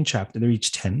second chapter, they're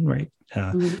each 10, right?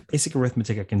 Basic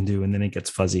arithmetic I can do, and then it gets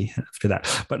fuzzy after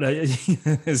that. But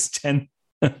it's 10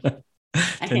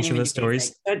 Shiva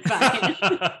stories.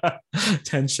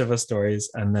 10 Shiva stories.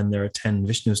 And then there are 10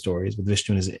 Vishnu stories with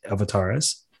Vishnu as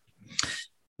avatars.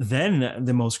 Then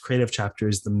the most creative chapter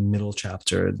is the middle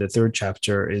chapter. The third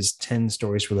chapter is 10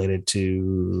 stories related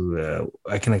to,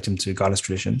 I connect them to goddess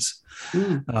traditions.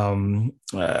 The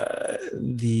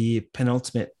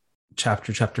penultimate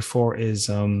chapter 4 is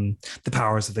the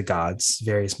powers of the gods,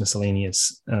 various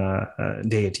miscellaneous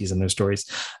deities and their stories.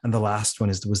 And the last one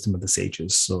is the wisdom of the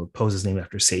sages. So poses named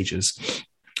after sages.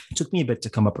 It took me a bit to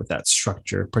come up with that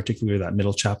structure, particularly that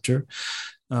middle chapter.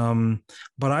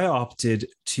 But I opted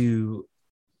to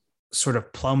sort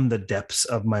of plumb the depths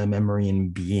of my memory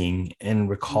and being and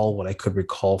recall what I could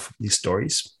recall from these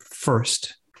stories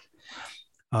first,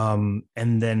 and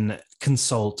then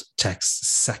consult texts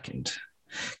second.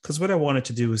 Because what I wanted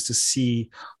to do was to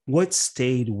see what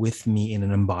stayed with me in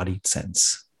an embodied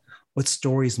sense, what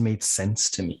stories made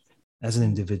sense to me as an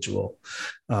individual,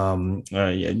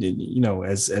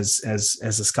 as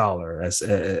a scholar, as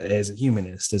a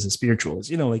humanist, as a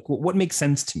spiritualist, like what makes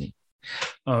sense to me.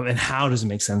 And how does it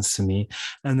make sense to me?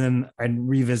 And then I'd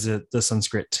revisit the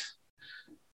Sanskrit,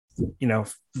 the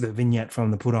vignette from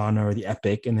the Purana or the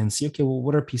epic, and then see, okay, well,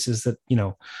 what are pieces that,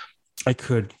 I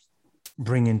could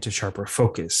bring into sharper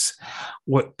focus?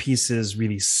 What pieces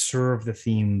really serve the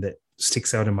theme that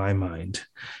sticks out in my mind?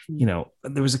 There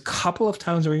was a couple of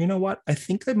times where, I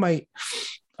think I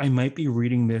might be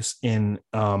reading this in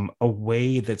a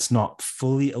way that's not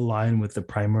fully aligned with the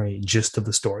primary gist of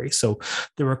the story. So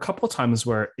there were a couple of times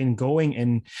where in going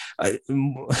and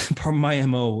part of my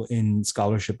MO in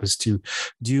scholarship is to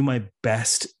do my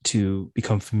best to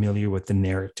become familiar with the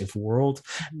narrative world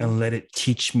and let it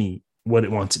teach me what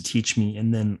it wants to teach me.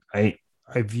 And then I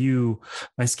view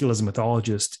my skill as a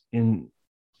mythologist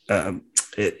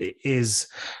it is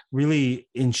really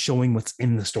in showing what's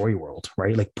in the story world,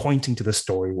 right? Like pointing to the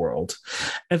story world.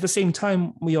 At the same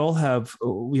time, we all have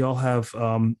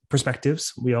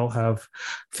perspectives. We all have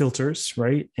filters,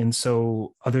 right? And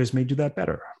so others may do that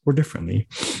better or differently.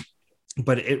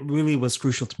 But it really was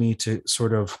crucial to me to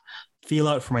sort of feel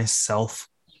out for myself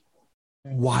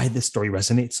why this story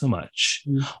resonates so much,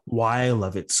 why I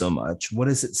love it so much. What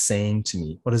is it saying to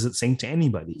me? What is it saying to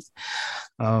anybody?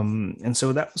 And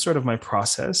so that was sort of my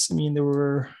process. I mean,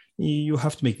 you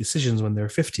have to make decisions when they're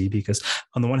 50, because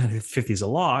on the one hand, 50 is a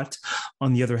lot.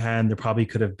 On the other hand, there probably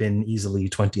could have been easily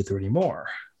 20, 30 more.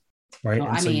 Right.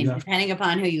 Well, depending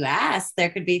upon who you ask,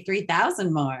 there could be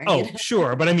 3,000 more. Oh,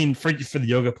 sure. But I mean, for the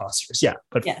yoga postures. Yeah.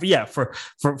 But yes. For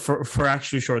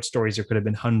actually short stories, there could have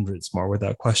been hundreds more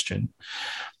without question.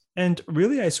 And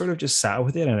really, I sort of just sat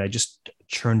with it and I just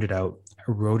churned it out.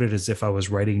 I wrote it as if I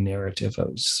was writing narrative. I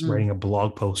was writing a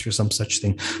blog post or some such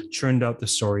thing, churned out the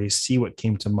stories, see what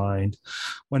came to mind,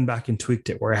 went back and tweaked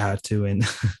it where I had to. And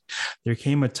there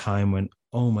came a time when,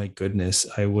 oh my goodness,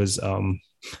 I was,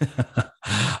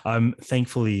 I'm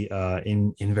thankfully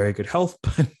in very good health,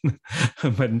 but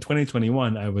in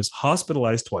 2021, I was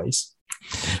hospitalized twice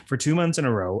for 2 months in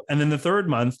a row. And then the third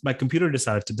month, my computer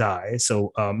decided to die.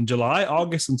 So July,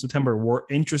 August, and September were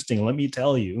interesting, let me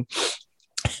tell you.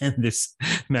 And this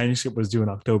manuscript was due in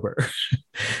October.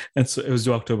 And so it was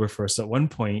due October 1st. So at one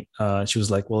point, she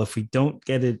was like, well, if we don't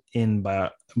get it in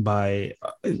by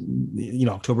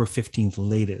October 15th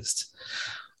latest,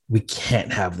 we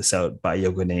can't have this out by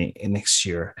Yoga Day next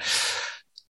year.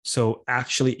 So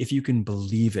actually, if you can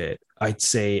believe it, I'd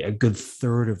say a good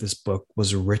third of this book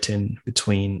was written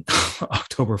between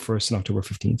October 1st and October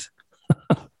 15th.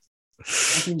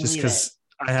 Just because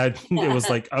it was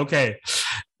like, okay,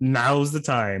 now's the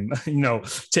time.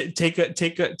 Take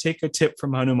a tip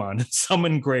from Hanuman.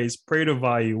 Summon grace, pray to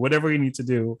Vayu, whatever you need to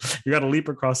do. You got to leap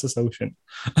across this ocean.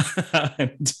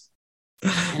 And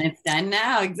it's done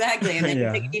now. Exactly. And then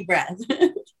you take a deep breath.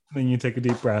 Then you take a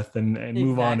deep breath and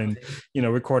move on and,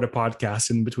 record a podcast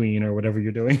in between or whatever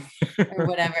you're doing. Or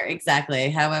whatever. Exactly.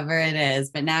 However it is.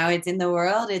 But now it's in the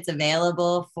world. It's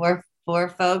available for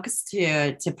folks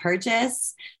to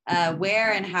purchase.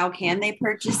 Where and how can they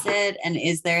purchase it? And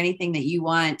is there anything that you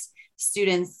want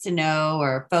students to know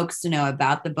or folks to know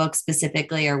about the book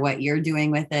specifically, or what you're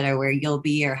doing with it, or where you'll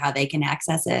be, or how they can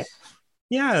access it?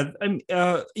 Yeah.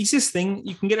 Easiest thing,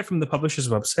 you can get it from the publisher's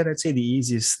website. I'd say the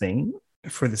easiest thing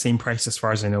for the same price, as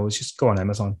far as I know, is just go on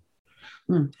Amazon.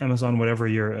 Amazon, whatever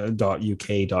your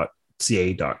 .uk.ca.com,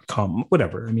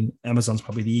 whatever. I mean, Amazon's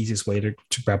probably the easiest way to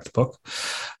grab the book.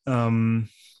 And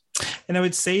I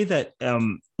would say that,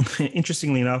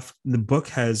 interestingly enough, the book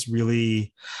has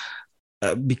really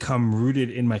become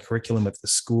rooted in my curriculum at the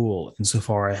school,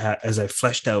 insofar as I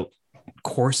fleshed out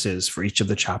courses for each of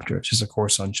the chapters. There's a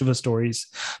course on Shiva stories,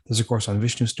 there's a course on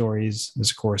Vishnu stories, there's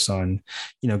a course on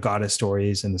goddess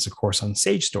stories, and there's a course on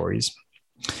sage stories.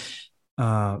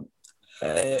 Coming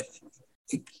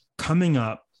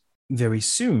up very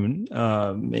soon,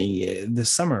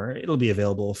 this summer, it'll be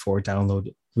available for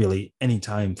download really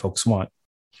anytime folks want.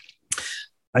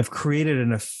 I've created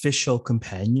an official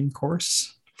companion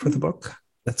course for the book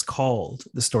that's called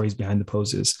The Stories Behind the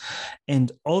Poses.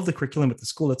 And all of the curriculum at the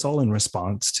school, it's all in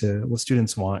response to what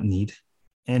students want and need.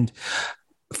 And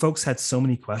folks had so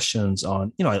many questions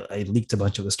on, I leaked a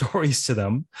bunch of the stories to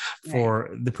them for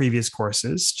the previous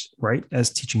courses, right, as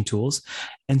teaching tools.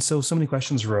 And so many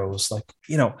questions arose, like,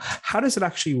 how does it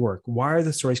actually work? Why are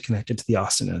the stories connected to the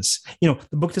asanas? The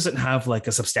book doesn't have like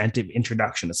a substantive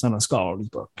introduction. It's not a scholarly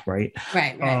book, right?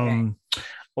 Right.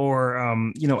 Or,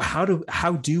 how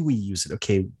do we use it?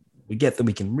 Okay, we get that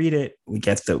we can read it. We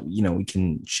get that, we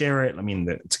can share it. I mean,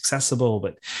 that it's accessible,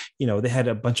 but, they had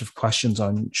a bunch of questions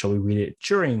on, shall we read it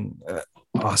during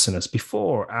asanas,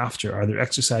 before, after? Are there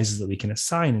exercises that we can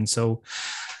assign? And so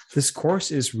this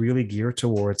course is really geared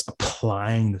towards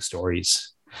applying the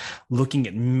stories, looking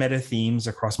at meta themes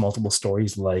across multiple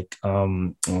stories, like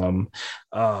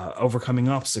overcoming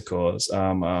obstacles,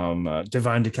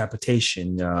 divine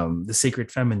decapitation, the sacred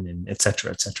feminine,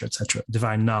 etc.,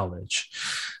 divine knowledge.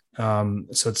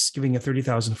 So it's giving a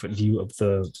 30,000-foot view of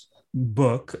the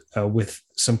book with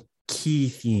some key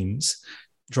themes,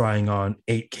 drawing on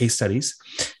 8 case studies.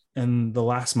 And the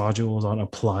last module is on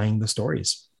applying the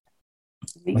stories.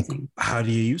 Like, how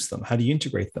do you use them? How do you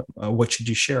integrate them? What should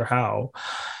you share? How?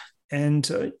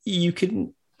 And you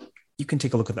can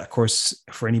take a look at that course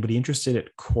for anybody interested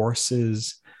at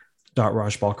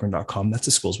courses.rajbalkaran.com. That's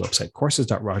the school's website,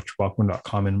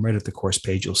 courses.rajbalkaran.com. And right at the course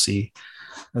page, you'll see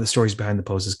the Stories Behind the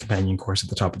Poses companion course at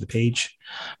the top of the page.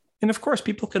 And of course,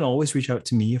 people can always reach out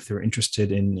to me if they're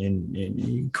interested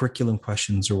in curriculum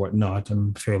questions or whatnot.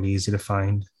 I'm fairly easy to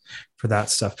find for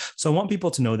that stuff. So I want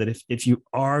people to know that if you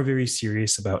are very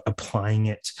serious about applying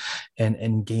it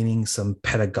and gaining some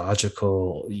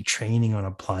pedagogical training on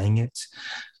applying it,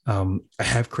 I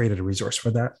have created a resource for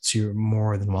that. So you're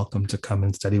more than welcome to come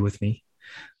and study with me.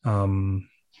 And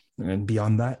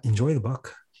beyond that, enjoy the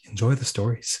book, enjoy the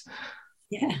stories.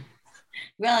 Yeah.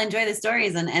 Well, enjoy the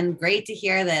stories, and great to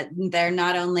hear that they're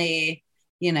not only,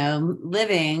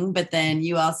 living, but then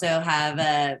you also have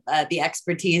the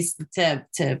expertise to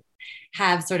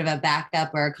have sort of a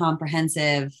backup or a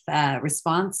comprehensive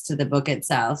response to the book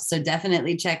itself. So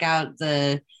definitely check out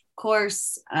the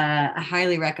course. I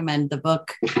highly recommend the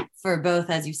book for both,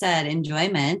 as you said,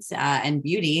 enjoyment and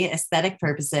beauty, aesthetic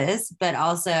purposes, but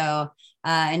also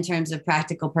in terms of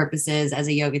practical purposes as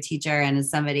a yoga teacher and as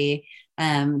somebody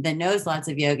that knows lots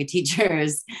of yoga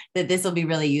teachers, that this will be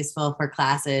really useful for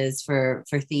classes, for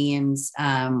themes,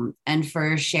 and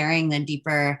for sharing the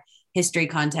deeper history,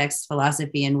 context,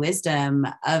 philosophy, and wisdom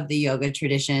of the yoga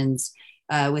traditions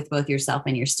with both yourself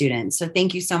and your students. So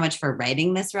thank you so much for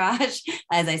writing this, Raj.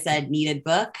 As I said, needed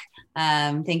book.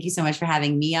 Thank you so much for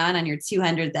having me on your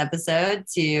 200th episode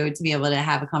to be able to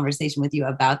have a conversation with you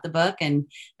about the book and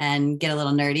get a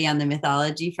little nerdy on the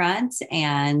mythology front.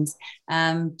 And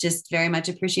just very much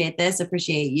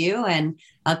appreciate you. And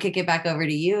I'll kick it back over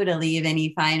to you to leave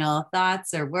any final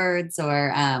thoughts or words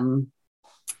or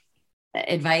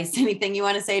advice, anything you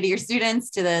want to say to your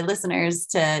students, to the listeners,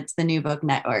 to the New Book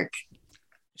Network.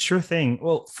 Sure thing.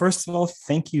 Well, first of all,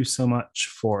 thank you so much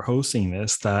for hosting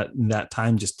this. That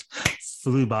time just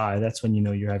flew by, that's when you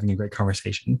know you're having a great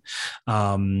conversation.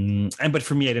 But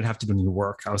for me, I didn't have to do any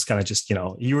work. I was kind of just,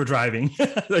 you were driving.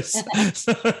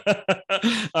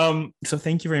 So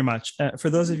thank you very much. For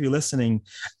those of you listening,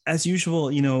 as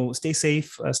usual, stay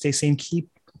safe, stay sane, keep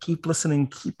listening,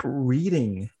 keep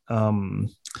reading. Come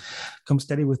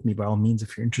study with me by all means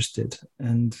if you're interested,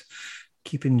 and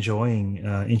keep enjoying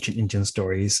ancient Indian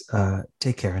stories.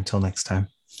 Take care until next time.